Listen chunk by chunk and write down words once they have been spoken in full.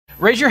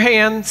Raise your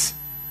hands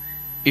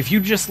if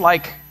you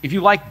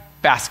like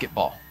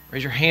basketball.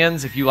 Raise your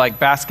hands if you like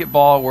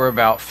basketball. We're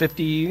about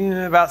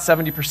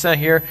 70%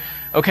 here.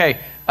 Okay,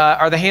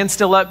 are the hands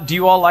still up? Do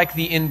you all like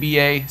the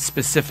NBA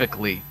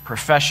specifically?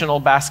 Professional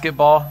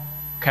basketball?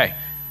 Okay,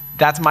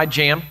 that's my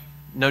jam.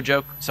 No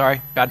joke,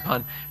 sorry, bad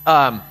pun.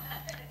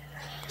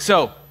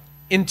 So,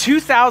 in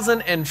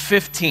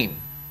 2015,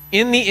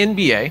 in the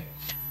NBA,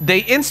 they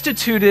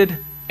instituted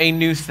a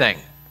new thing,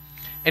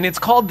 and it's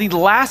called the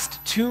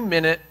last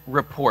 2-minute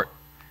report.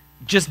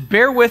 Just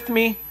bear with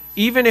me.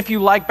 Even if you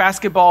like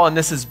basketball and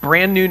this is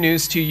brand new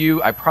news to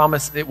you, I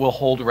promise it will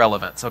hold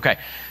relevance. Okay,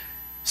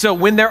 so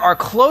when there are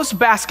close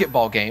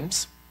basketball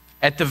games,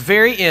 at the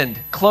very end,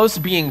 close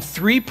being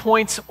 3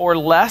 points or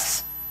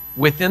less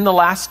within the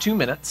last 2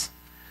 minutes,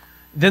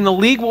 then the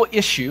league will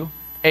issue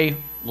a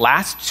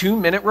last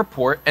 2-minute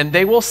report, and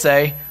they will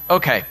say,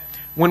 okay,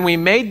 when we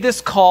made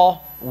this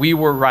call, we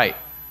were right.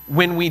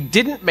 When we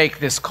didn't make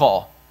this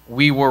call,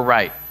 we were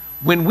right.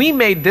 When we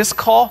made this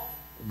call,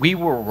 we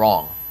were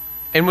wrong.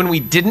 And when we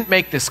didn't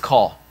make this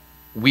call,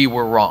 we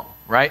were wrong,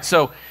 right?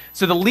 So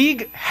the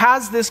league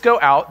has this go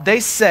out.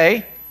 They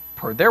say,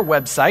 per their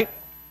website,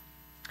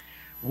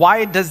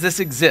 why does this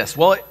exist?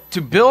 Well,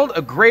 to build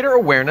a greater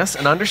awareness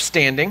and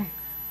understanding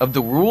of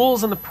the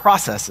rules and the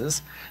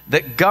processes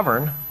that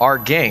govern our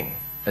game.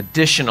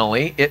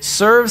 Additionally, it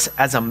serves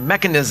as a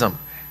mechanism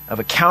of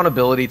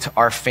accountability to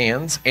our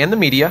fans and the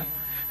media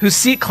who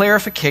seek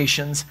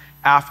clarifications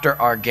after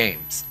our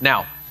games.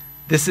 Now,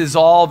 this is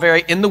all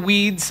very in the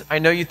weeds. I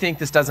know you think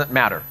this doesn't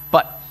matter.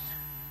 But,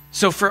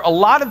 so for a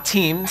lot of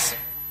teams,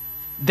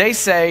 they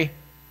say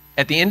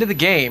at the end of the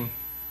game,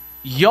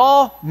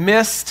 y'all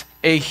missed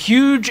a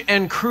huge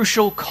and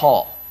crucial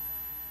call.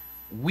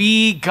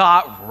 We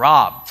got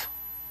robbed,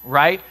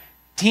 right?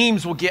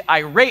 Teams will get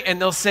irate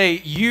and they'll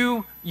say,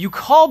 you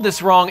called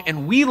this wrong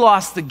and we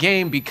lost the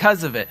game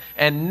because of it.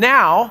 And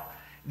now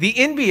the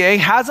NBA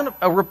has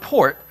a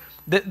report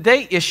that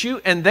they issue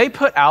and they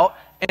put out,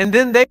 and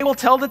then they will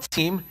tell the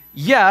team,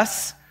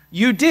 yes,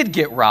 you did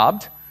get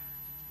robbed,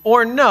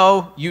 or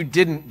no, you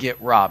didn't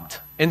get robbed.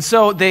 And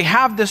so they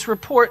have this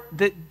report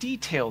that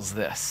details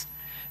this.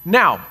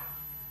 Now,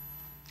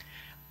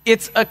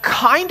 it's a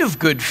kind of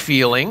good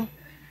feeling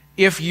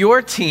if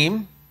your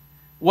team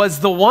was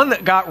the one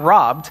that got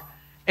robbed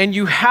and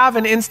you have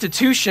an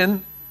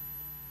institution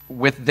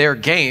with their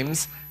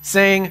games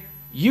saying,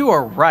 you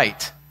are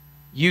right,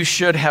 you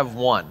should have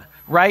won.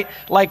 Right?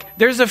 Like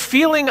there's a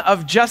feeling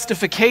of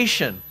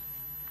justification,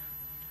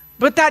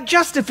 but that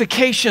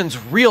justification's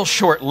real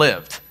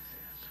short-lived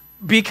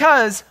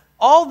because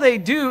all they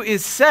do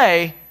is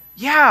say,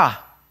 yeah,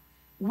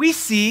 we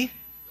see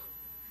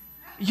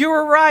you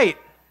were right.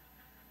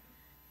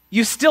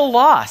 You still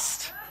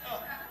lost.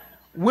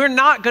 We're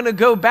not going to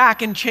go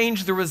back and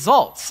change the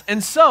results.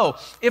 And so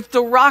if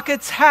the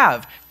Rockets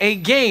have a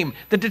game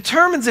that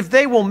determines if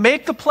they will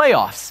make the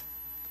playoffs,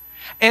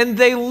 and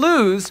they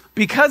lose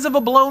because of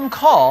a blown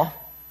call,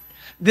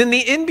 then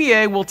the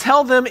NBA will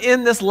tell them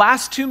in this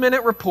last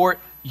 2-minute report,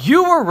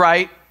 you were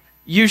right,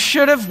 you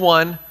should have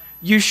won,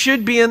 you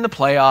should be in the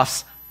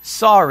playoffs,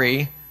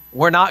 sorry,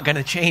 we're not going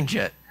to change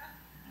it.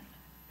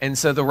 And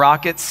so the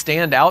Rockets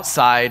stand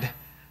outside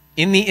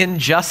in the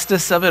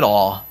injustice of it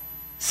all,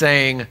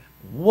 saying,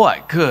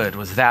 what good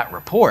was that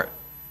report?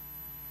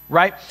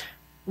 Right?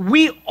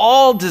 We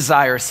all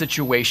desire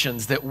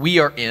situations that we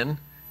are in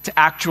to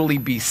actually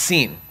be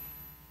seen.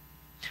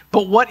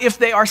 But what if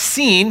they are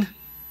seen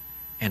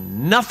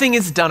and nothing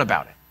is done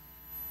about it?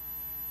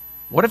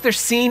 What if they're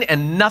seen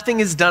and nothing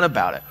is done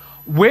about it?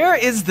 Where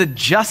is the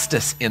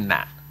justice in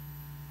that?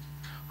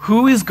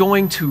 Who is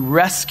going to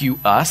rescue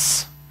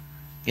us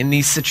in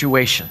these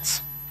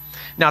situations?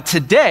 Now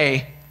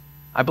today,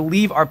 I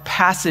believe our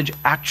passage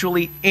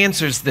actually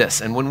answers this.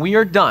 And when we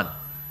are done,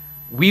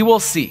 we will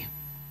see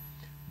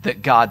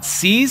that God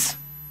sees,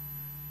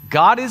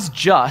 God is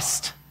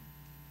just,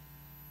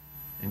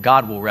 and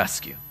God will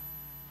rescue.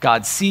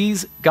 God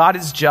sees, God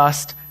is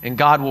just, and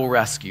God will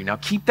rescue. Now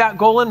keep that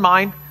goal in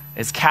mind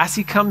as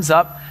Cassie comes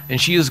up and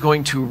she is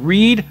going to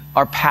read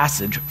our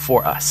passage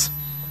for us.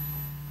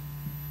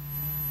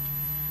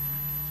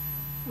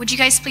 Would you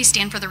guys please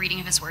stand for the reading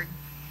of his word?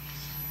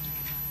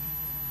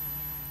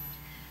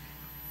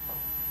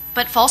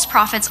 But false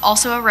prophets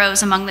also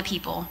arose among the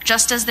people,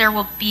 just as there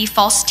will be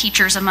false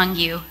teachers among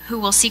you, who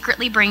will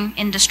secretly bring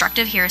in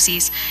destructive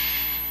heresies,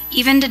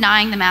 even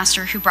denying the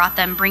master who brought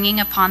them, bringing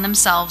upon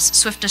themselves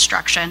swift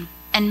destruction.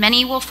 And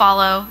many will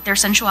follow their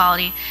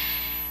sensuality,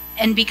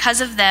 and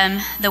because of them,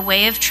 the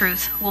way of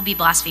truth will be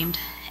blasphemed.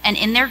 And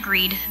in their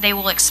greed, they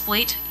will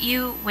exploit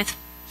you with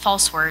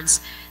false words.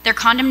 Their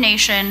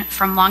condemnation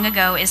from long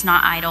ago is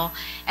not idle,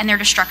 and their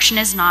destruction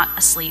is not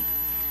asleep.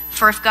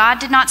 For if God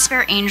did not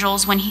spare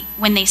angels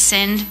when they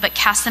sinned, but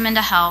cast them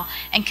into hell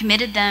and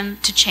committed them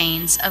to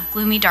chains of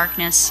gloomy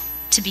darkness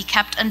to be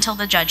kept until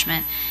the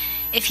judgment,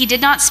 if he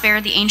did not spare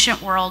the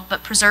ancient world,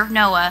 but preserved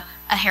Noah,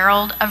 a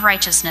herald of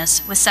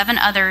righteousness, with 7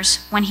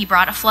 others when he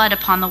brought a flood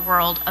upon the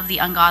world of the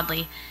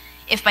ungodly,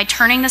 if by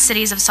turning the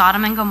cities of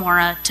Sodom and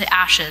Gomorrah to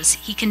ashes,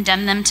 he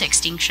condemned them to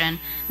extinction,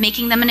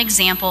 making them an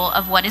example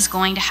of what is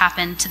going to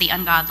happen to the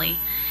ungodly.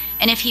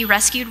 And if he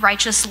rescued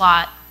righteous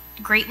Lot,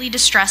 greatly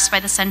distressed by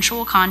the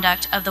sensual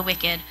conduct of the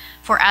wicked,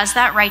 for as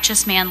that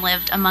righteous man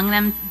lived among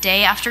them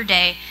day after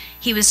day,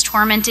 he was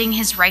tormenting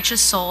his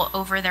righteous soul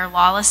over their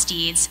lawless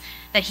deeds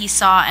that he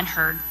saw and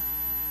heard.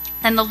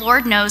 Then the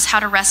Lord knows how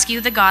to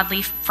rescue the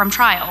godly from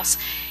trials,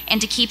 and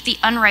to keep the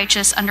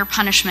unrighteous under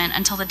punishment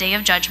until the day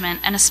of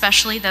judgment, and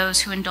especially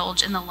those who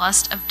indulge in the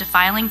lust of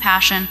defiling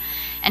passion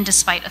and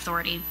despite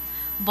authority.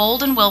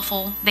 Bold and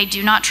willful, they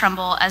do not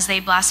tremble as they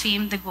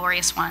blaspheme the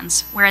glorious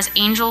ones, whereas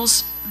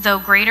angels, though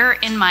greater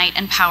in might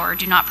and power,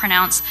 do not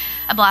pronounce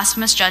a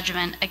blasphemous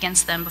judgment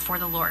against them before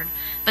the Lord.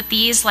 But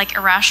these, like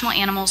irrational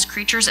animals,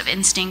 creatures of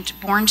instinct,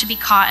 born to be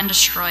caught and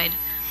destroyed,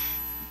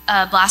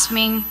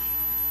 blaspheming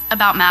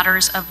about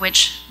matters of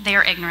which they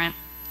are ignorant,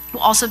 will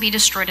also be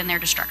destroyed in their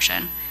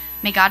destruction.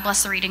 May God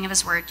bless the reading of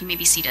his word. You may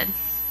be seated.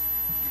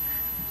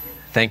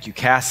 Thank you,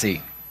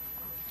 Cassie.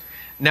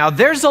 Now,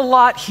 there's a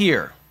lot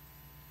here,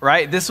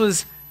 right? This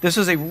was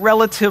a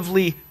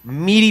relatively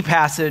meaty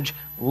passage,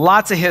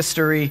 lots of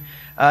history.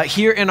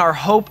 Here in our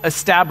Hope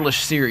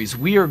Established series,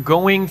 we are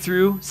going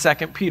through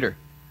 2 Peter.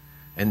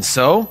 And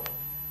so,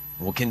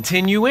 we'll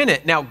continue in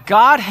it. Now,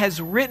 God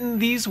has written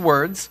these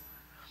words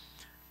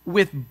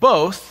with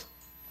both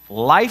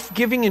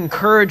life-giving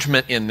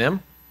encouragement in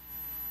them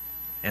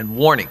and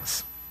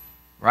warnings,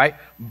 right?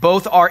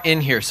 Both are in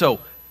here. So,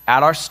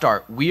 at our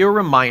start, we are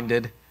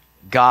reminded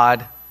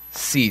God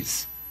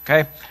sees,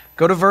 okay?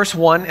 Go to verse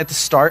 1 at the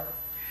start.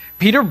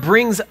 Peter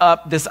brings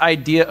up this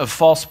idea of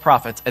false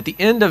prophets. At the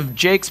end of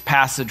Jake's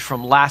passage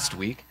from last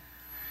week,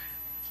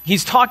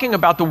 he's talking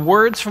about the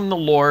words from the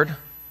Lord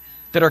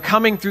that are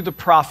coming through the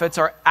prophets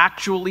are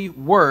actually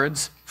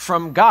words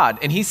from God.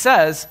 And he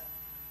says,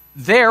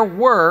 there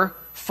were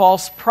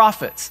false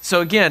prophets.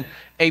 So again,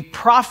 a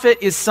prophet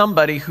is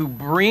somebody who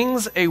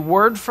brings a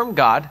word from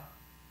God,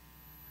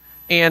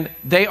 and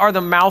they are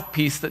the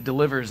mouthpiece that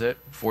delivers it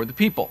for the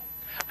people.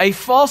 A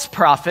false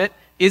prophet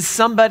is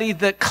somebody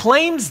that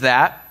claims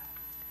that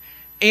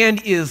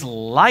and is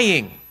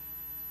lying.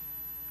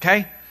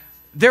 Okay?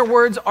 Their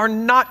words are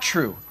not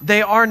true.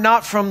 They are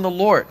not from the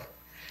Lord.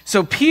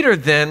 So Peter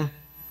then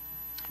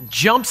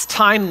jumps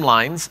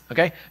timelines,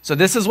 okay? So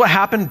this is what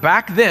happened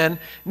back then.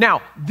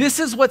 Now, this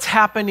is what's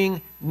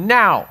happening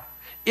now.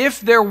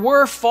 If there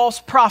were false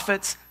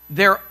prophets,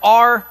 there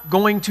are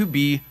going to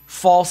be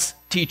false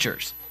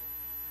teachers.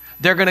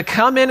 They're going to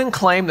come in and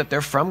claim that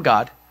they're from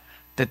God,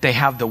 that they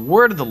have the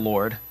word of the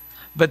Lord,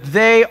 but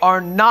they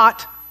are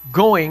not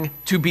going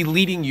to be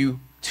leading you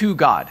to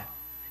God.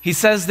 He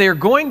says they're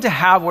going to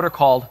have what are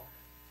called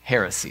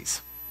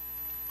heresies.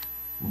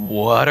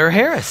 What are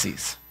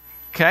heresies?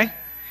 Okay?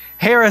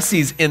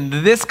 Heresies in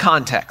this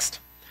context,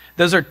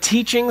 those are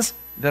teachings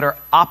that are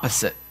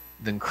opposite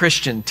than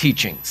Christian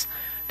teachings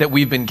that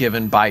we've been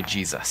given by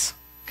Jesus.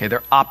 Okay,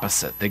 they're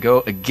opposite. They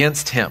go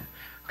against him.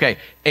 Okay,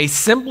 a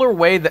simpler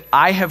way that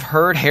I have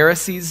heard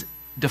heresies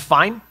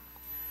defined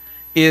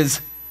is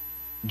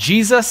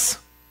Jesus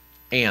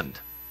and.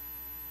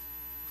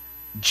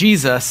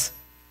 Jesus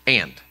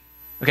and.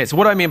 Okay, so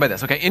what do I mean by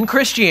this? Okay, in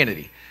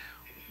Christianity,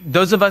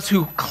 those of us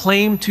who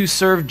claim to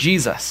serve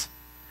Jesus,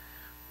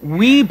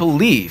 we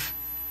believe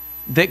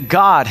that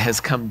God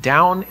has come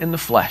down in the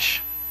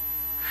flesh,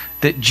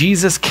 that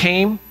Jesus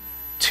came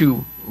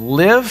to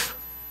live,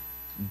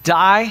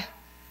 die,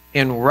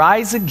 and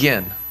rise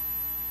again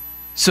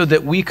so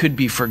that we could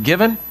be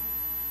forgiven,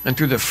 and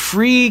through the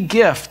free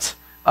gift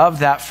of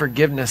that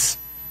forgiveness,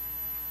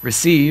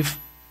 receive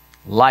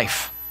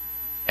life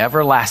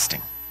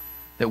everlasting,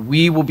 that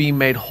we will be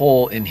made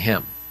whole in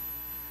him.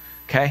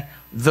 Okay?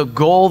 The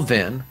goal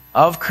then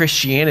of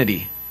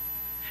Christianity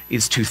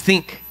is to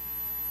think,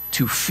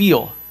 to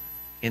feel,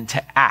 and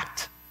to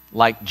act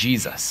like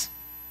Jesus.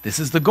 This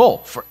is the goal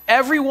for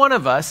every one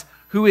of us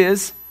who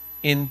is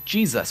in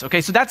Jesus.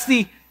 Okay, so that's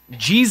the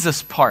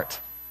Jesus part.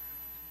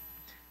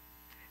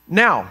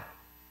 Now,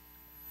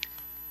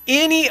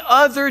 any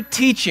other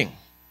teaching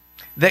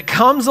that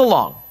comes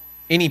along,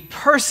 any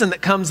person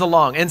that comes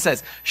along and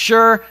says,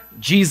 sure,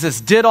 Jesus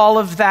did all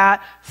of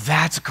that,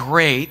 that's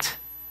great,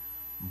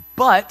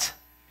 but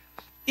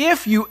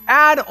if you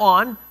add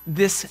on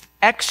this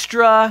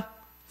extra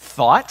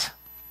thought,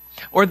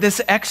 or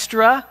this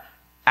extra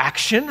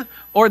action,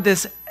 or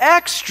this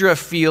extra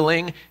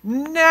feeling,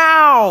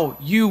 now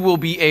you will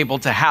be able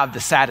to have the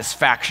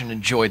satisfaction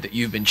and joy that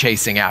you've been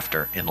chasing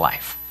after in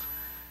life.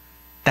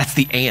 That's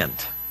the and,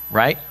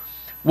 right?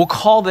 We'll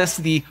call this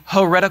the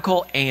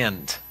heretical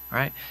and,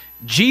 right?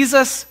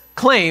 Jesus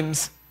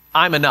claims,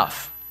 I'm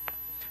enough.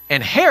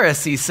 And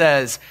heresy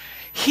says,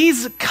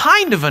 he's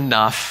kind of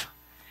enough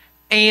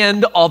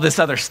and all this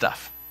other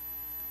stuff.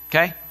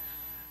 Okay?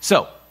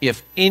 So,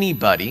 if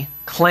anybody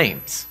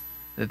claims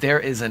that there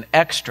is an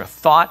extra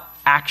thought,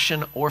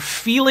 action, or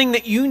feeling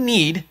that you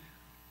need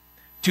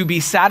to be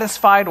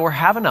satisfied or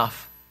have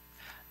enough,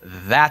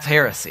 that's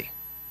heresy.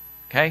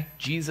 Okay?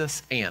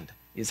 Jesus and.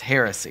 is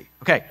heresy.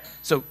 Okay,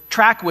 so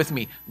track with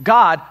me.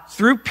 God,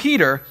 through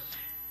Peter,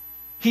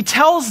 he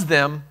tells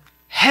them,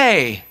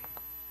 hey,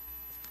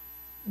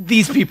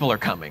 these people are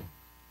coming.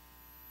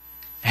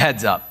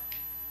 Heads up.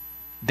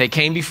 They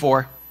came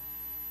before.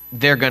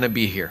 They're going to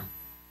be here.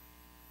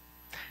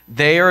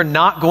 They are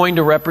not going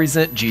to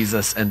represent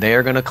Jesus, and they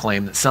are going to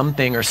claim that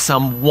something or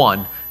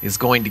someone is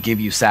going to give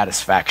you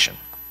satisfaction.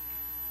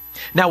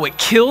 Now, what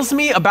kills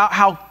me about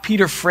how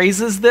Peter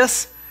phrases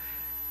this,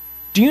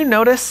 do you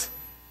notice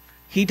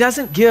he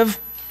doesn't give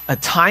a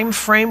time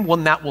frame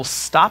when that will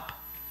stop?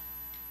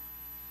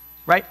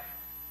 Right?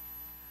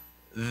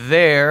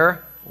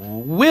 There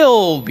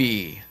will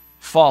be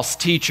false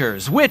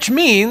teachers, which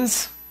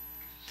means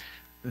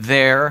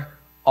there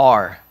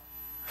are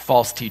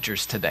false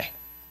teachers today.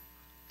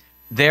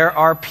 There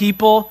are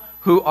people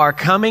who are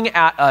coming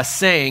at us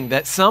saying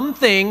that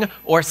something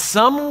or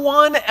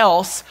someone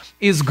else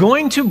is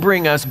going to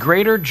bring us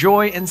greater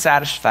joy and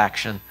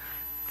satisfaction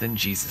than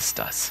Jesus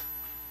does.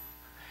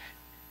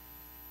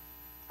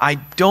 I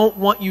don't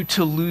want you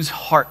to lose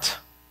heart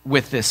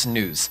with this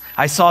news.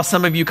 I saw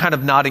some of you kind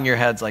of nodding your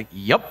heads like,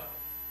 yep,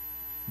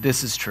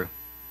 this is true.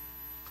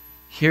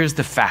 Here's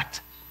the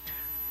fact.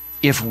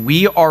 If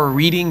we are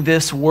reading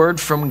this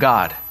word from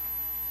God,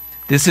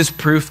 this is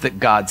proof that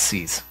God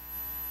sees.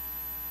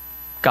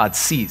 God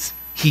sees.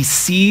 He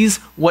sees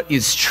what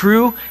is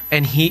true,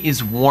 and he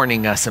is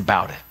warning us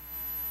about it.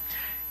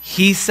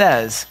 He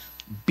says,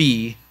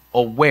 be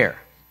aware.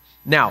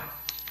 Now,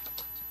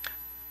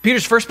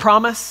 Peter's first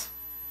promise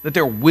that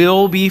there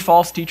will be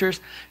false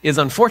teachers is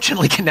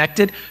unfortunately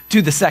connected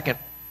to the second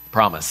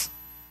promise.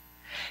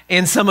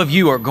 And some of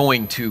you are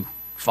going to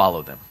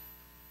follow them.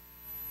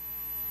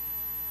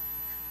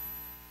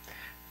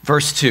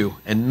 Verse 2,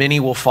 and many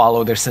will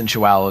follow their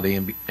sensuality,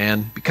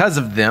 and because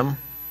of them,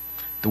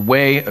 the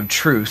way of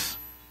truth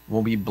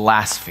will be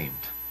blasphemed.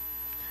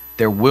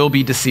 There will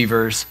be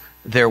deceivers.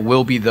 There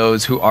will be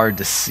those who are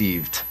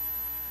deceived.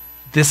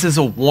 This is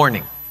a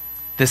warning.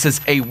 This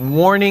is a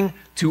warning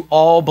to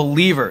all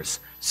believers.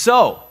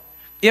 So,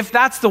 if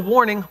that's the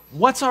warning,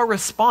 what's our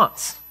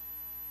response?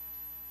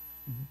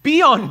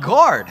 Be on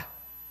guard,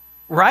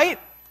 right?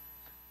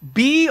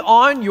 Be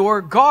on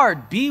your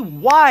guard. Be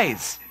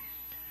wise.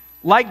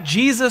 Like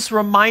Jesus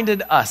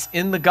reminded us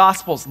in the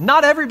Gospels,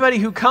 not everybody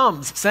who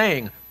comes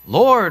saying,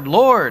 Lord,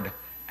 Lord,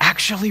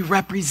 actually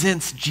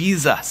represents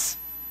Jesus.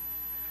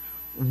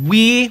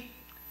 We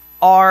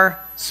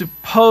are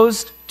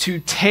supposed to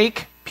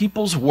take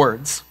people's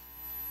words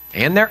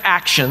and their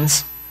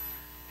actions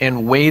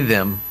and weigh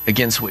them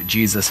against what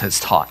Jesus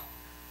has taught.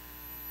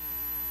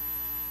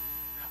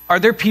 Are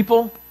there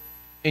people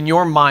in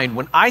your mind,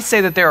 when I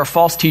say that there are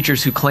false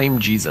teachers who claim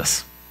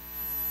Jesus,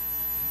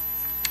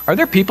 are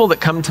there people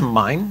that come to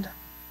mind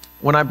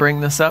when I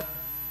bring this up?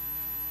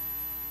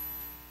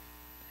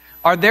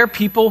 Are there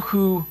people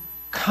who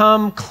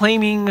come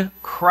claiming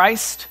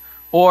Christ,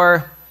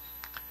 or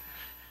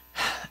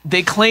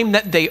they claim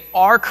that they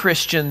are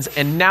Christians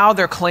and now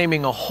they're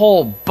claiming a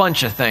whole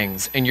bunch of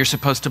things and you're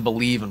supposed to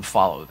believe and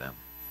follow them,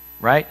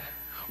 right?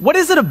 What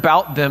is it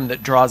about them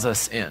that draws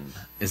us in?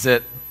 Is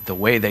it the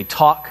way they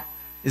talk?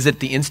 Is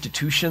it the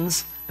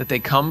institutions that they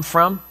come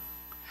from?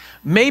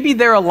 Maybe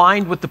they're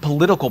aligned with the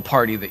political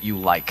party that you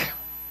like.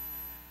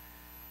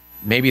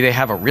 Maybe they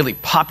have a really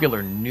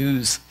popular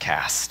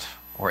newscast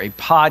or a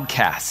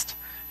podcast,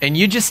 and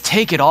you just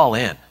take it all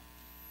in.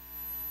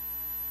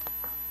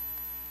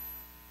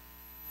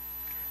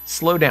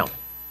 Slow down.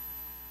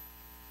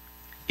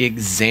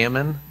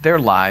 Examine their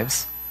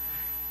lives,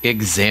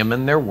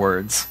 examine their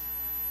words,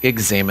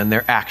 examine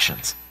their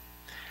actions.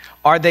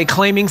 Are they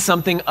claiming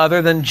something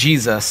other than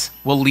Jesus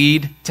will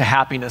lead to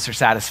happiness or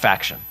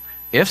satisfaction?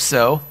 If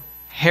so,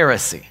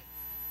 heresy.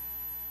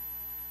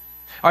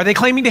 Are they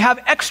claiming to have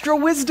extra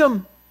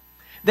wisdom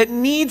that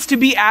needs to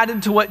be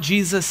added to what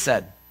Jesus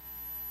said?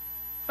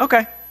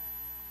 Okay.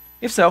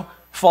 If so,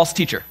 false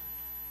teacher.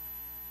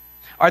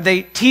 Are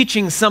they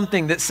teaching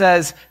something that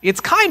says it's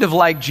kind of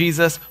like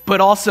Jesus, but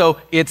also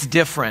it's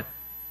different?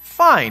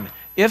 Fine.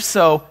 If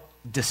so,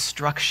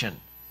 destruction.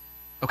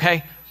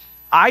 Okay?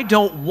 I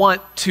don't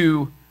want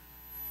to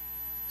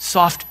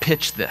soft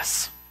pitch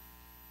this.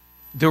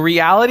 The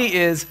reality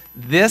is,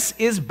 this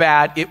is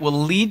bad. It will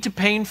lead to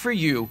pain for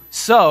you.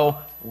 So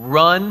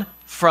run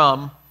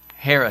from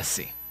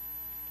heresy.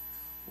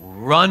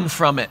 Run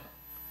from it.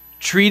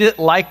 Treat it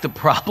like the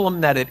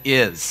problem that it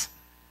is.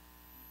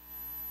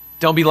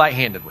 Don't be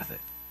light-handed with it.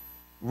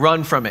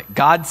 Run from it.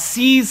 God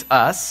sees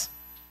us,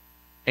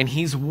 and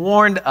he's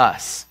warned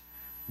us.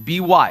 Be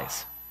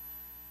wise.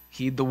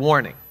 Heed the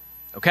warning.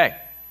 Okay.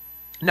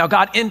 Now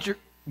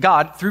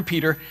God, through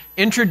Peter,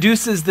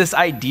 introduces this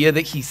idea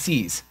that he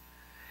sees.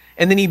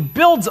 And then he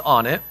builds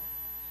on it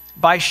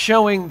by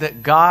showing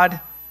that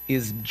God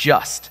is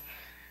just.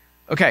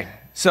 Okay,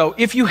 so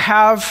if you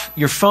have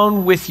your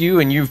phone with you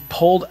and you've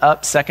pulled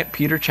up 2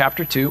 Peter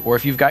chapter 2, or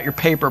if you've got your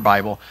paper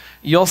Bible,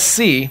 you'll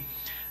see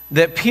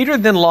that Peter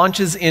then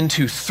launches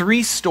into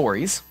 3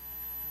 stories,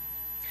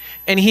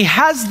 and he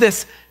has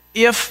this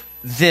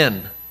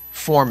if-then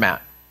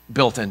format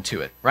built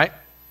into it, right?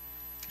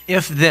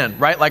 If then,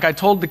 right? Like I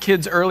told the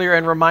kids earlier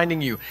and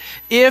reminding you,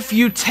 if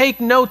you take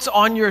notes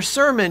on your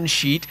sermon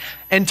sheet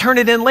and turn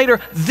it in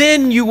later,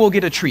 then you will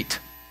get a treat,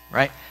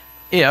 right?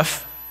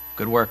 If,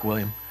 good work,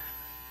 William,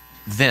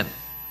 then.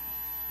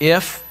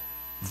 If,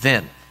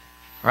 then,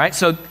 right?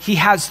 So he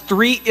has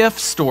 3 if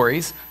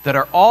stories that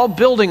are all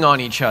building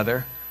on each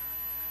other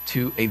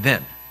to a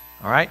then,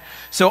 all right?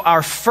 So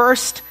our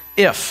first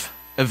if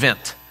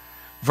event,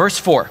 verse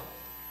 4,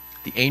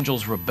 the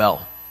angels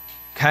rebel,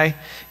 okay?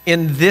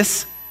 In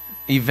this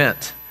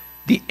event,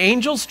 the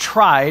angels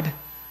tried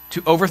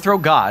to overthrow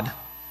God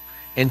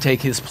and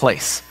take his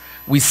place.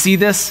 We see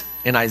this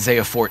in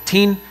Isaiah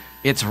 14.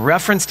 It's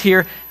referenced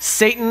here.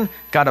 Satan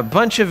got a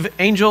bunch of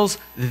angels.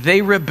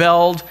 They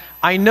rebelled.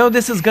 I know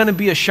this is going to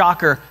be a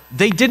shocker.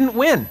 They didn't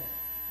win.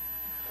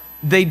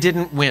 They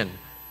didn't win.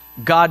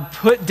 God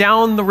put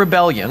down the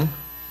rebellion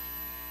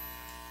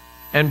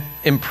and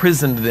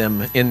imprisoned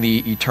them in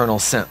the eternal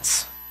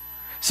sense.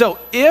 So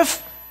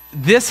if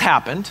this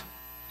happened,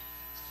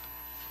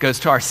 goes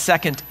to our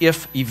second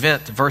if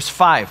event, verse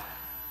 5,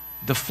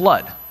 the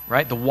flood,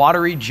 right? The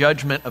watery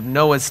judgment of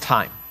Noah's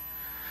time.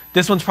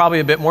 This one's probably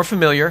a bit more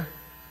familiar.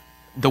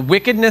 The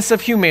wickedness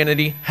of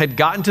humanity had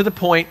gotten to the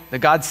point that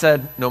God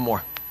said, no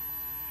more.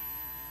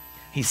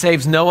 He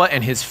saves Noah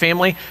and his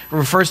family,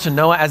 refers to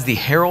Noah as the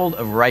herald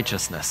of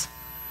righteousness.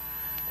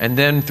 And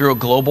then through a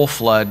global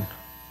flood,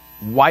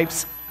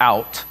 wipes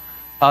out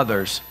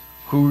others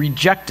who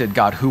rejected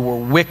God, who were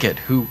wicked,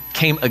 who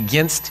came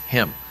against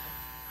him.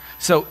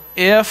 So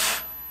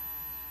if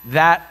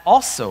that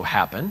also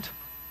happened,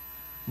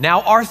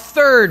 now our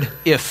third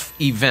if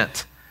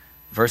event,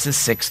 verses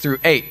 6 through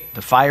 8,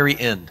 the fiery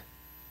end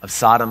of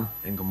Sodom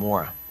and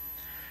Gomorrah.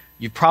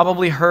 You've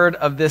probably heard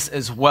of this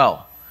as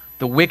well.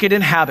 The wicked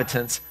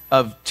inhabitants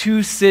of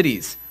 2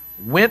 cities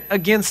went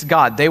against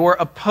God. They were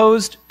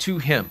opposed to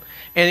him.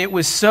 And it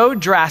was so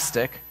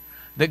drastic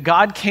that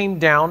God came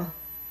down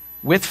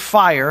with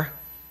fire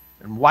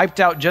and wiped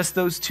out just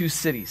those 2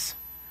 cities.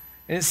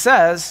 And it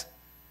says,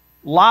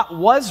 Lot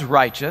was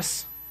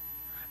righteous,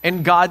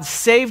 and God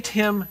saved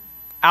him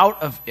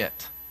out of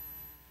it.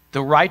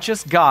 The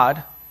righteous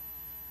God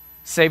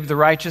saved the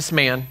righteous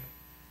man,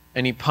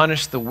 and he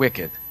punished the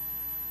wicked.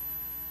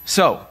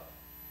 So,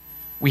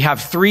 we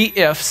have 3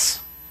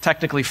 ifs,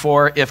 technically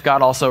 4 if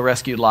God also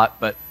rescued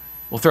Lot, but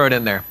we'll throw it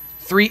in there.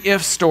 3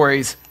 if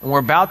stories, and we're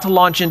about to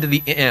launch into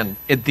the end,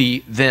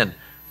 the then.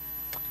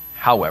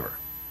 However,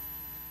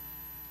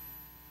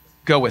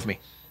 go with me.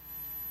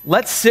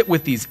 Let's sit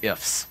with these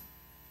ifs.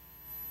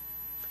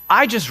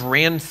 I just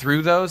ran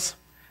through those.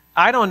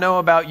 I don't know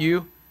about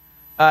you.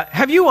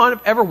 Have you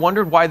ever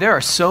wondered why there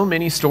are so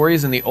many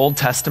stories in the Old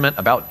Testament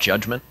about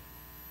judgment?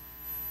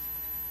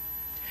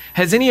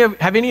 Have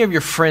any of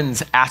your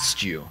friends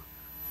asked you,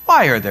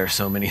 why are there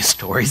so many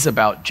stories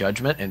about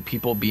judgment and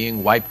people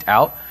being wiped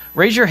out?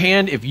 Raise your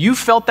hand if you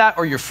felt that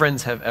or your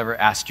friends have ever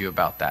asked you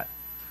about that.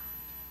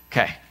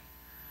 Okay,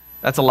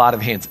 that's a lot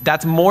of hands.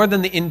 That's more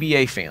than the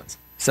NBA fans.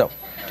 So,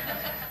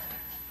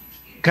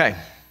 okay.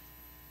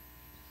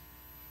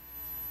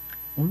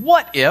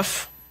 What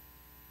if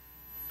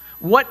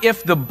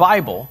the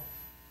Bible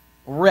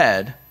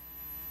read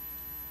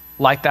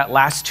like that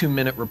last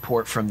 2-minute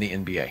report from the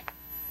NBA?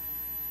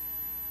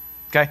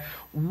 Okay?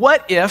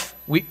 What if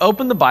we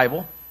open the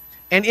Bible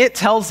and it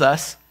tells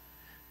us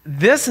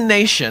this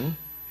nation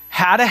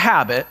had a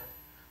habit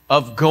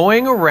of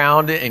going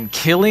around and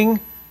killing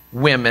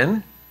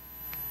women,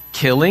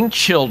 killing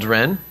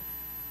children,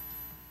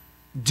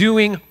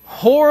 doing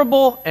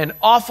horrible and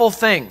awful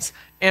things?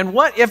 And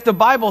what if the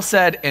Bible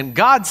said, and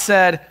God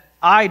said,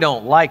 I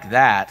don't like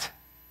that,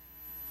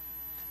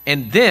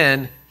 and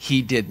then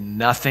he did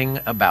nothing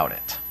about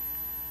it?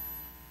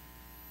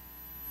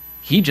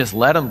 He just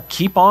let them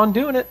keep on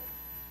doing it.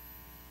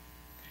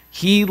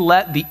 He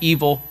let the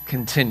evil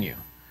continue.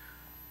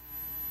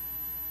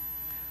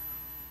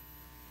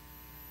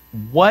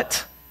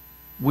 What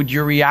would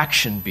your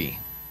reaction be?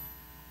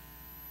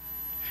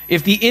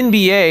 If the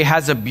NBA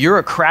has a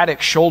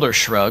bureaucratic shoulder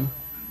shrug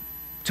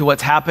to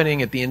what's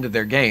happening at the end of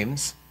their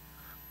games,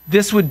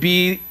 this would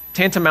be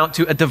tantamount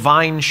to a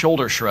divine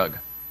shoulder shrug.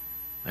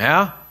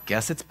 Yeah,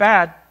 guess it's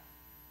bad.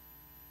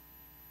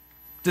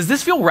 Does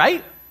this feel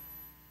right?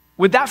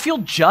 Would that feel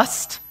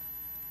just?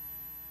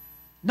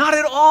 Not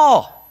at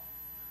all.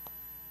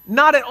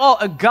 Not at all.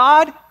 A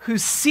God who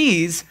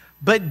sees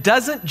but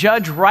doesn't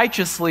judge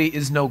righteously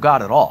is no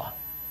God at all.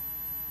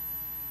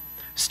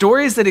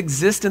 Stories that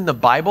exist in the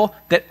Bible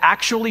that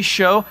actually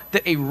show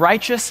that a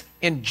righteous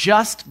and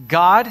just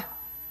God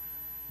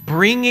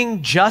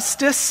bringing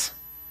justice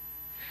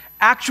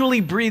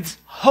actually breathes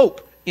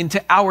hope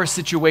into our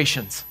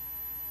situations.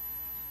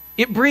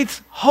 It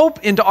breathes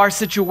hope into our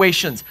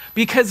situations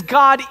because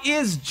God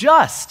is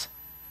just.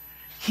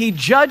 He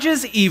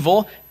judges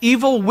evil.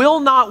 Evil will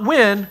not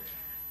win,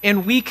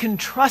 and we can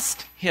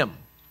trust him.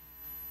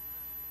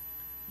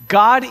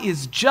 God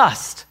is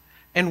just,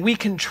 and we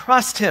can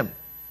trust him.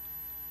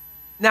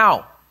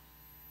 Now,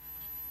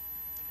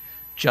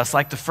 just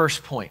like the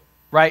first point,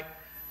 right?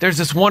 there's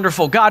this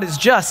wonderful God is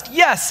just.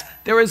 Yes,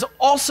 there is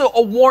also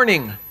a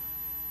warning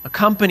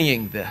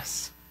accompanying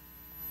this.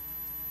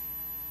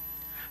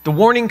 The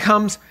warning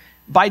comes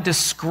by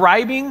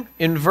describing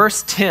in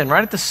verse 10,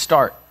 right at the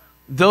start,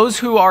 those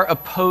who are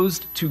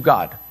opposed to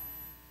God.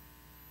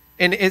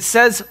 And it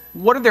says,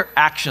 what are their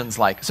actions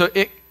like? So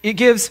it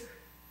gives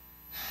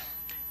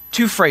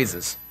two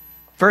phrases.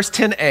 Verse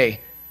 10a,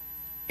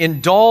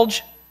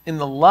 indulge in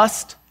the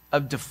lust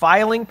of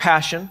defiling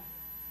passion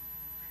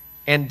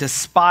and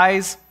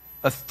despise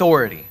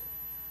authority.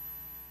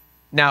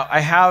 Now, I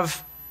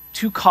have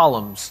two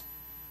columns,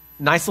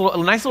 a nice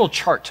little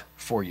chart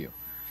for you.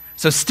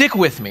 So stick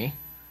with me,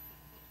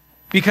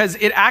 because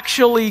it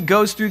actually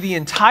goes through the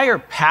entire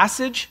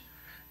passage,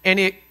 and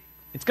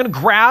it's going to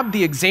grab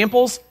the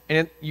examples,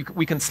 and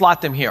we can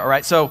slot them here, all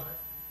right? So,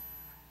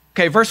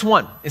 okay, verse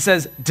 1, it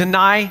says,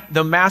 deny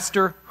the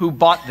master who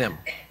bought them.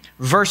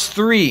 Verse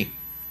 3,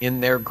 in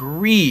their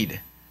greed,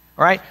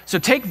 all right? So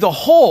take the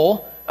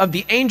whole of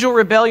the angel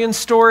rebellion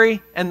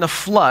story and the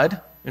flood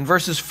in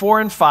verses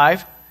 4 and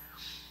 5,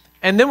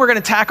 and then we're going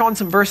to tack on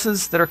some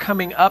verses that are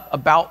coming up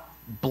about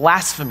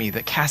blasphemy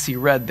that Cassie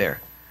read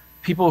there.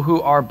 People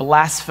who are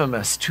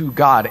blasphemous to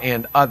God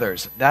and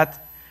others.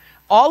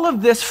 All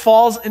of this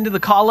falls into the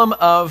column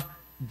of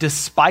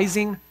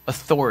despising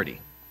authority.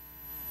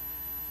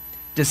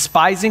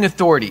 Despising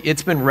authority.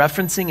 It's been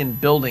referencing and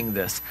building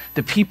this.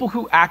 The people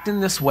who act in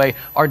this way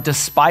are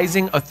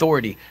despising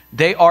authority.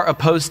 They are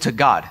opposed to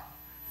God.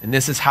 And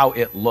this is how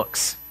it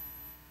looks.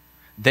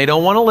 They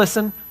don't want to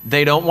listen.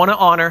 They don't want to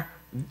honor.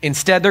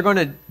 Instead, they're going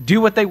to do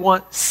what they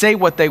want, say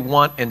what they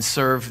want, and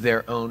serve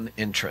their own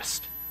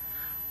interest.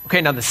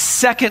 Okay, now the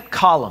second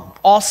column,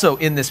 also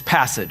in this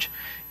passage,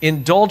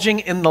 indulging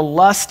in the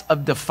lust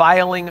of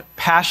defiling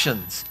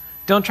passions.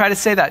 Don't try to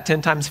say that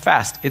 10 times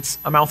fast. It's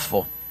a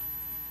mouthful.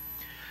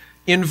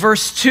 In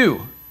verse 2,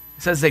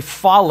 it says they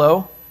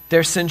follow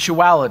their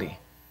sensuality.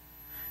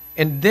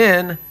 And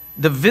then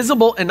the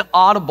visible and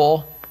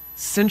audible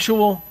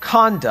sensual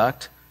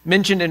conduct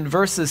mentioned in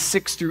verses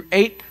 6 through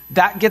 8,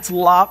 that gets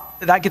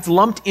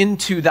lumped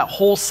into that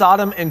whole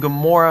Sodom and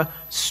Gomorrah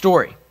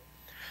story.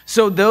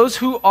 So those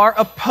who are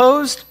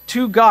opposed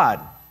to God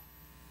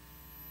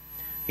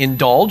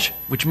indulge,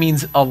 which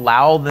means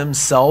allow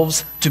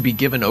themselves to be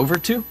given over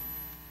to.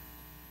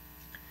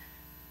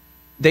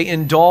 They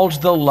indulge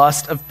the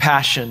lust of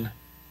passion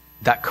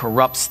that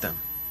corrupts them.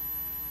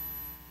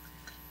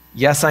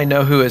 Yes, I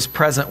know who is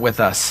present with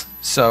us,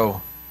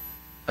 so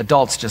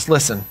adults, just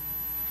listen.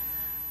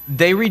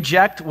 They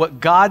reject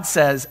what God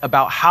says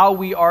about how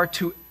we are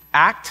to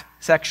act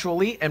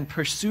sexually and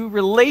pursue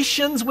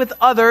relations with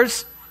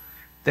others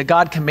that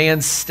God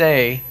commands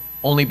stay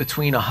only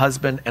between a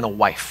husband and a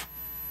wife.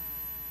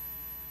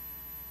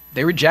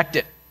 They reject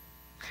it.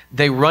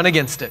 They run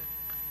against it.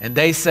 And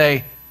they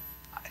say,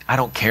 I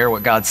don't care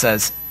what God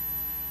says.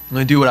 I'm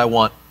going to do what I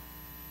want.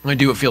 I'm going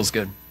to do what feels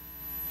good. And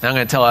I'm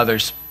going to tell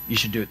others, you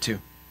should do it too.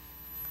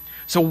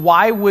 So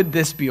why would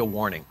this be a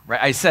warning?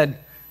 Right? I said,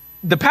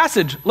 the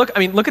passage, look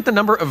at the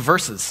number of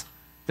verses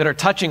that are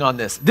touching on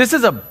this. This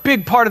is a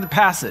big part of the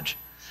passage.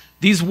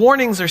 These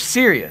warnings are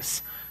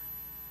serious.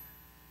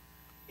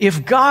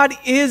 If God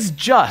is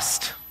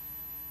just,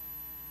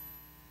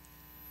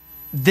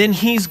 then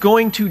he's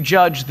going to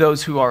judge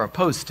those who are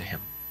opposed to him.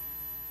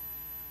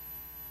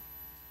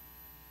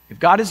 If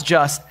God is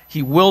just,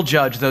 he will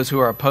judge those who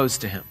are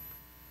opposed to him.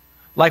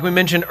 Like we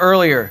mentioned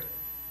earlier,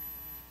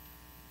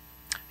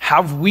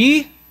 have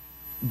we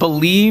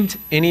believed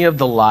any of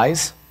the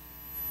lies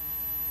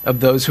of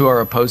those who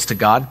are opposed to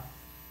God?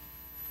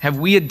 Have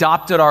we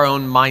adopted our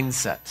own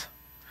mindset?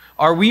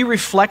 Are we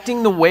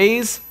reflecting the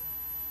ways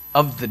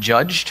of the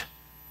judged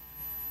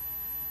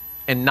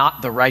and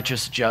not the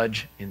righteous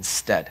judge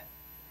instead?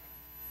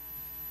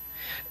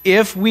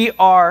 If we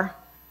are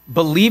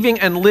believing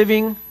and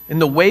living in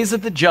the ways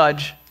of the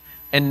judge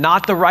and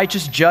not the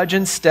righteous judge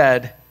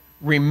instead,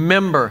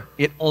 remember,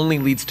 it only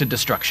leads to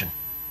destruction.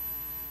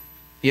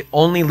 It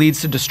only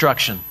leads to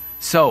destruction.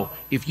 So,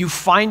 if you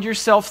find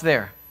yourself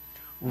there,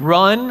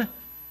 run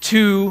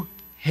to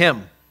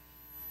him.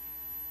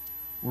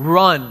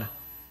 Run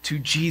to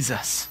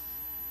Jesus.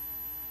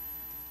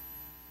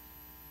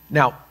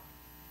 Now,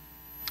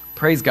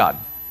 praise God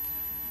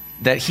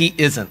that he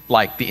isn't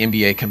like the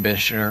NBA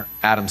commissioner,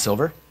 Adam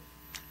Silver.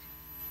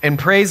 And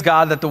praise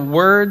God that the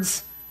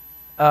words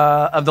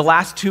of the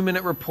last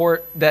 2-minute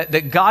report,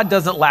 that God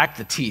doesn't lack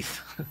the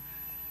teeth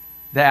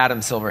that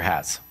Adam Silver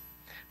has.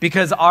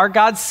 Because our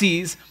God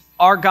sees,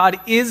 our God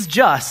is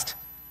just,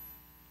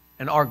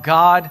 and our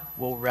God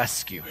will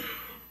rescue.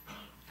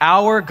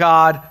 Our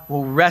God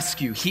will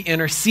rescue. He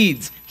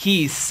intercedes.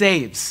 He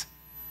saves.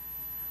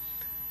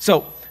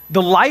 So,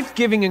 the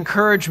life-giving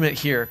encouragement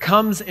here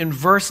comes in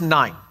verse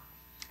 9.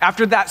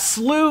 After that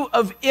slew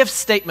of if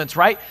statements,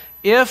 right?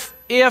 If,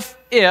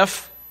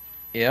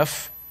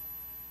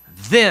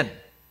 then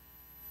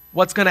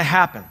what's going to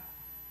happen?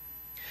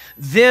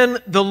 Then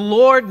the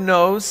Lord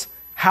knows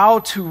how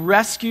to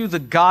rescue the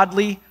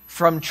godly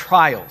from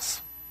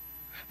trials.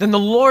 Then the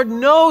Lord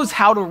knows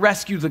how to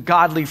rescue the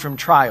godly from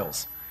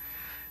trials.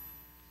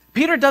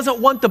 Peter doesn't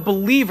want the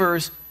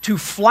believers to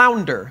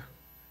flounder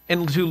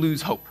and to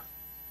lose hope.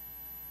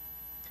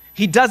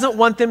 He doesn't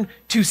want them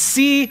to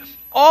see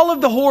all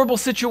of the horrible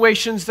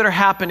situations that are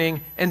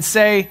happening and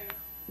say,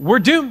 we're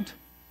doomed.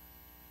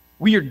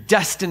 We are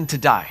destined to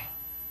die.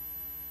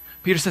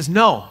 Peter says,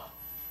 no,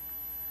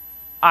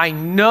 I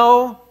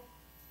know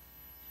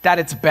that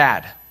it's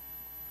bad.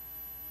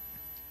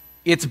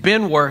 It's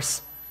been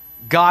worse.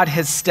 God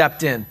has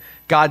stepped in.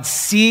 God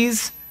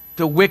sees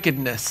the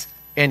wickedness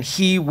and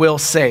he will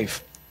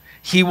save.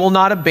 He will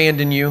not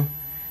abandon you,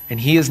 and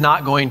he is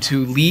not going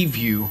to leave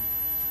you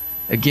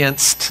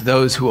against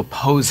those who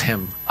oppose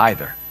him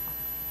either.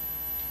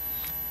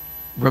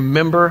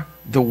 Remember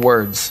the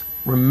words.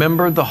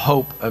 Remember the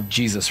hope of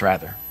Jesus,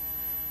 rather.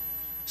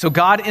 So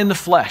God in the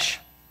flesh,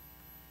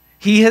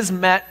 he has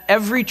met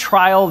every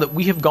trial that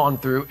we have gone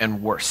through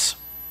and worse.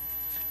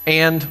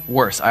 And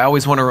worse. I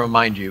always want to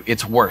remind you,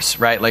 it's worse,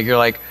 right? Like you're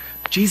like,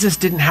 Jesus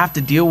didn't have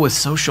to deal with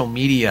social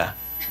media.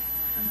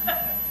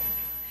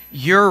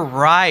 You're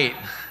right.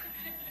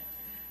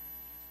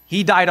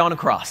 He died on a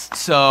cross,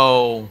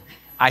 so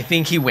I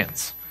think he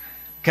wins.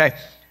 Okay?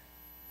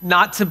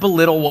 Not to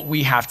belittle what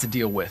we have to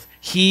deal with.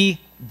 He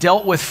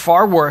dealt with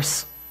far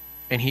worse,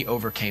 and he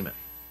overcame it.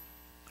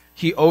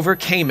 He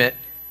overcame it.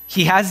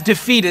 He has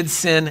defeated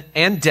sin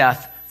and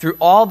death through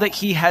all that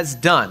he has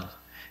done.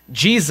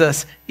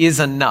 Jesus is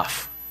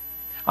enough.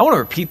 I want to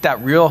repeat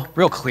that real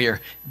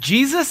clear.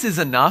 Jesus is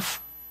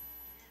enough.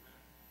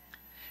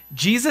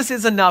 Jesus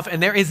is enough,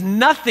 and there is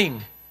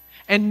nothing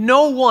and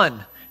no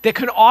one that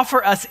can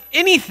offer us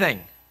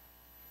anything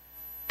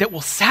that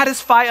will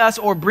satisfy us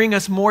or bring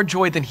us more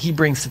joy than he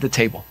brings to the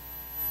table.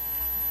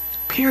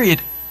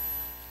 Period.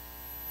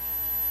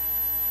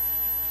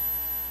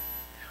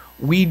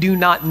 We do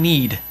not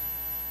need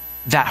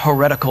that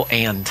heretical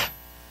and.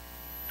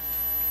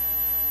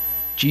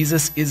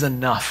 Jesus is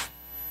enough.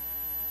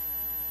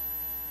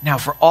 Now,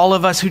 for all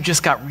of us who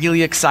just got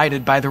really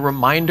excited by the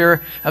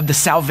reminder of the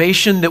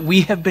salvation that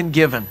we have been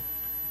given,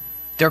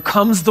 there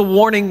comes the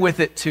warning with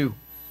it too.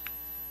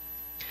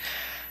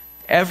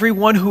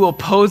 Everyone who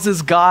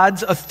opposes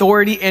God's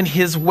authority and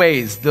his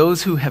ways,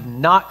 those who have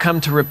not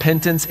come to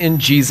repentance in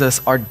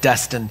Jesus, are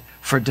destined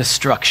for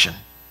destruction.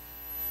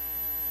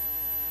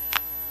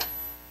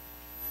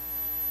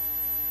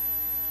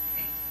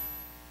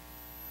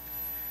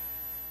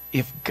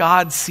 If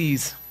God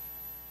sees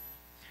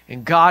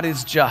and God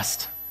is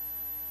just,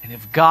 and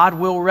if God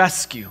will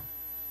rescue,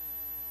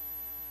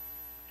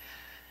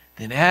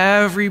 then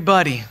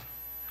everybody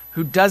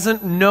who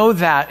doesn't know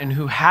that and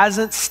who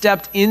hasn't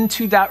stepped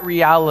into that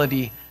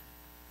reality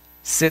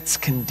sits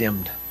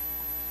condemned.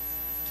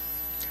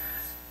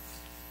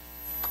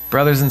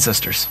 Brothers and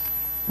sisters,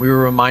 we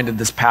were reminded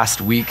this past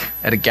week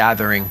at a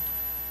gathering,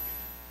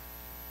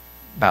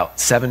 about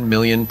 7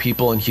 million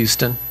people in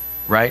Houston,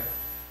 right?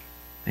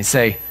 They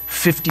say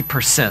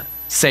 50%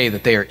 say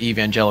that they are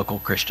evangelical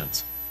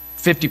Christians.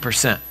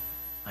 50%.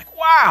 Like,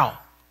 wow,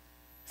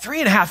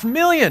 3.5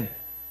 million.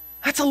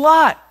 That's a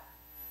lot.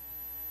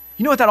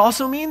 You know what that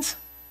also means?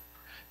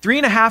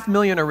 3.5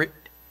 million are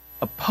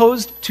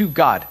opposed to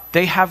God.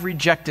 They have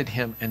rejected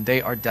him and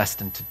they are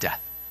destined to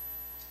death.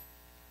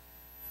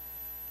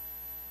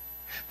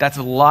 That's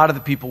a lot of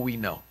the people we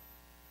know.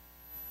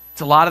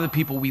 It's a lot of the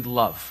people we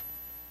love.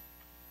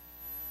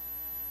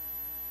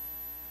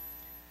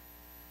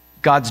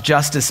 God's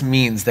justice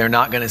means they're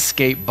not going to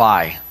skate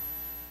by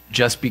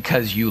just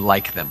because you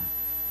like them.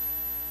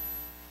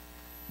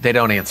 They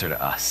don't answer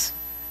to us.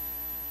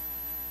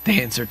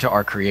 They answer to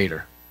our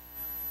Creator.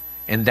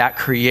 And that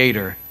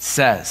Creator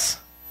says,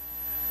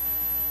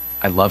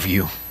 I love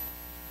you.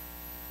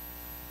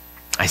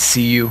 I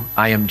see you,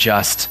 I am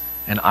just,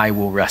 and I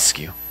will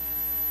rescue.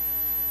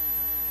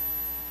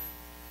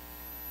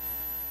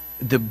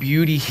 The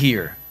beauty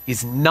here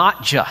is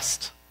not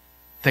just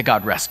that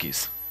God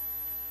rescues,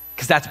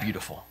 because that's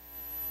beautiful.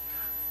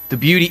 The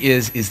beauty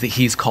is that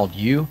he's called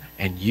you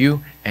and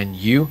you and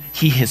you.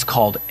 He has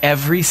called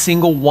every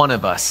single one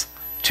of us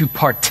to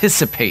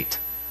participate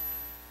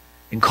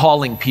in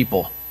calling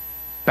people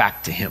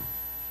back to him.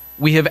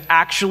 We have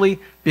actually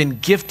been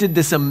gifted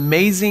this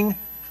amazing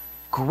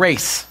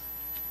grace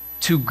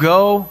to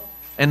go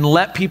and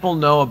let people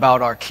know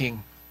about our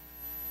King.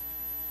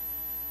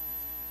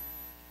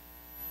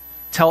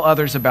 Tell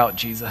others about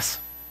Jesus.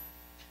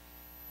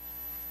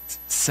 It's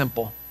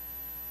simple.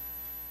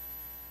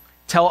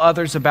 Tell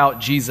others about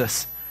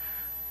Jesus.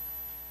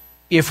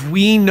 If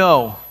we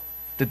know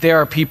that there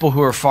are people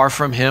who are far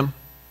from him,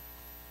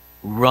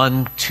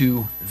 run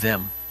to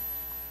them.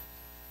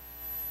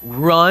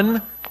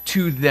 Run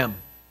to them.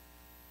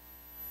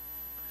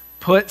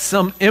 Put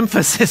some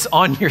emphasis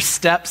on your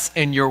steps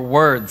and your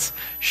words.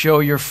 Show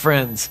your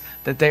friends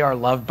that they are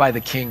loved by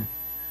the King.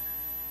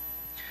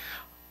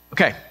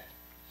 Okay.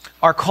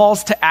 Our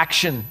calls to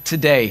action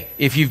today,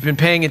 if you've been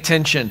paying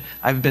attention,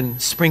 I've been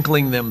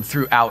sprinkling them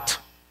throughout.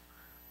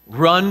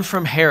 Run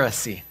from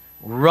heresy,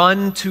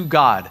 run to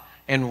God,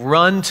 and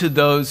run to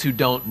those who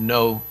don't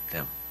know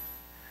them.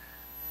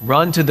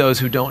 Run to those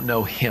who don't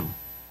know him.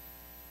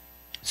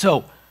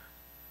 So,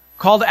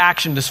 Call to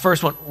action, this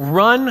first one,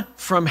 run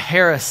from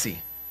heresy.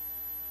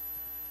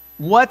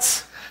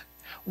 What's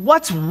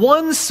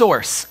one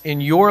source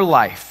in your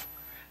life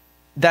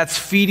that's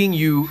feeding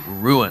you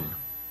ruin?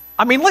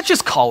 I mean, let's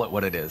just call it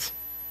what it is.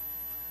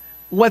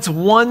 What's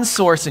one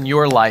source in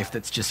your life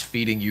that's just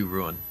feeding you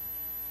ruin?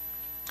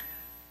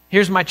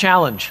 Here's my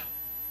challenge.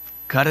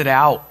 Cut it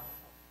out.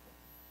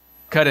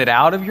 Cut it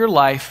out of your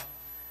life,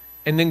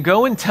 and then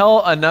go and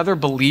tell another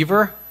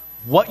believer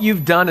what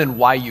you've done and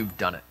why you've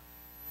done it.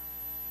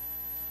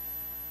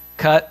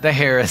 Cut the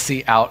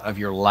heresy out of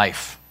your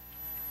life.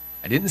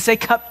 I didn't say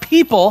cut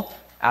people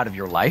out of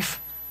your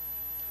life,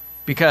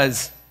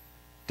 because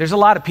there's a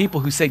lot of people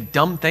who say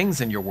dumb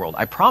things in your world,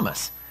 I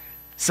promise.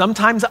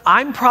 Sometimes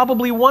I'm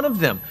probably one of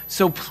them,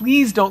 so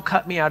please don't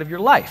cut me out of your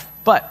life.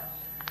 But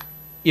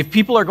if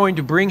people are going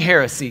to bring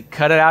heresy,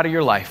 cut it out of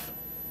your life,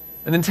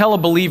 and then tell a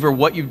believer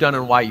what you've done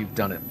and why you've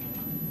done it.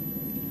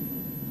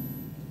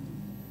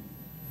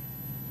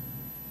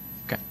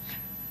 Okay.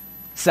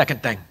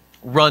 Second thing,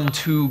 run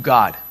to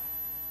God.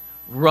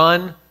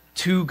 Run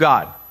to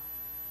God.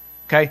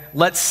 Okay?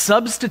 Let's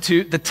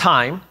substitute the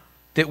time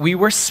that we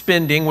were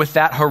spending with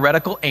that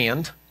heretical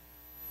and.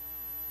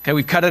 Okay,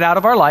 we've cut it out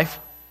of our life.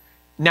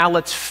 Now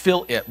let's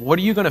fill it. What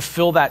are you going to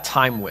fill that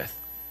time with?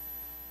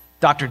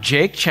 Dr.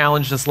 Jake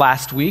challenged us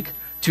last week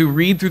to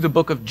read through the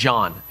book of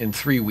John in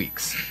 3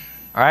 weeks.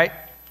 All right?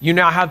 You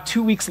now have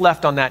 2 weeks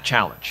left on that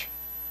challenge.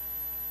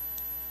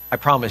 I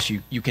promise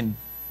you can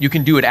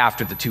do it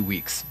after the 2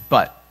 weeks.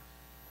 But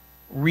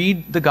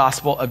read the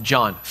Gospel of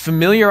John.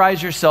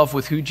 Familiarize yourself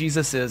with who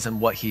Jesus is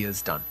and what he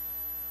has done.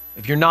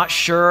 If you're not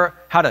sure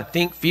how to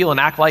think, feel, and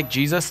act like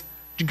Jesus,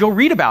 go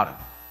read about him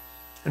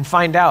and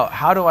find out,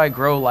 how do I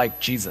grow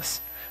like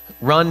Jesus?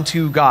 Run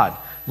to God.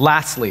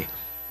 Lastly,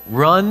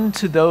 run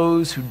to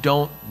those who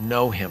don't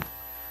know him.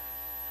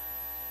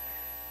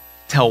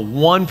 Tell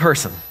one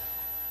person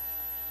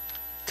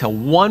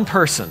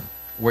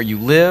where you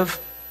live,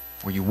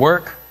 where you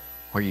work,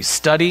 where you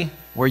study,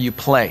 where you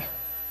play.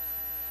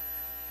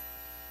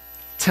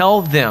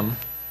 Tell them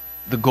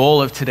the goal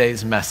of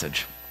today's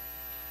message.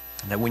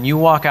 That when you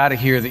walk out of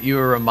here, that you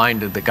are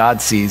reminded that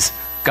God sees,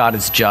 God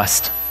is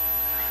just,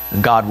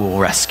 and God will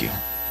rescue.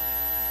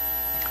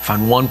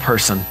 Find one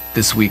person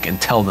this week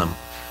and tell them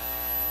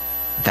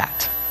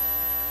that.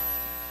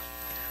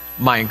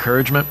 My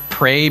encouragement,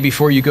 pray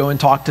before you go and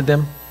talk to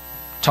them,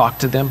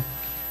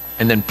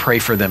 and then pray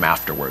for them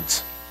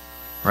afterwards,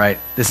 right?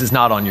 This is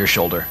not on your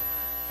shoulder.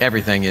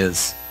 Everything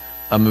is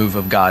a move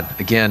of God.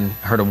 Again,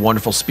 heard a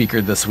wonderful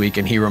speaker this week,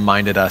 and he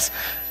reminded us,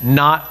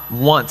 not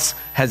once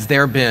has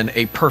there been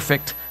a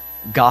perfect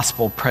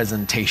gospel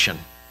presentation.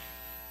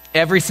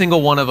 Every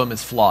single one of them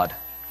is flawed,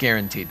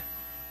 guaranteed.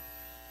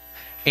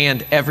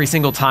 And every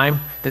single time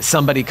that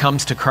somebody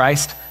comes to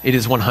Christ, it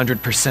is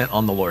 100%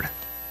 on the Lord.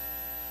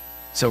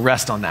 So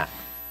rest on that.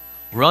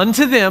 Run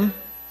to them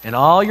in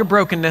all your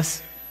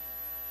brokenness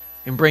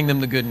and bring them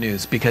the good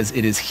news, because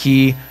it is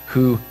he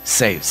who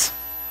saves.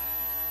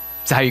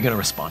 So how are you going to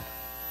respond?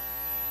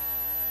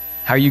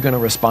 How are you going to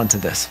respond to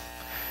this?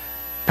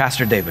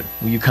 Pastor David,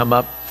 will you come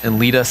up and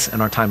lead us in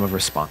our time of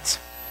response?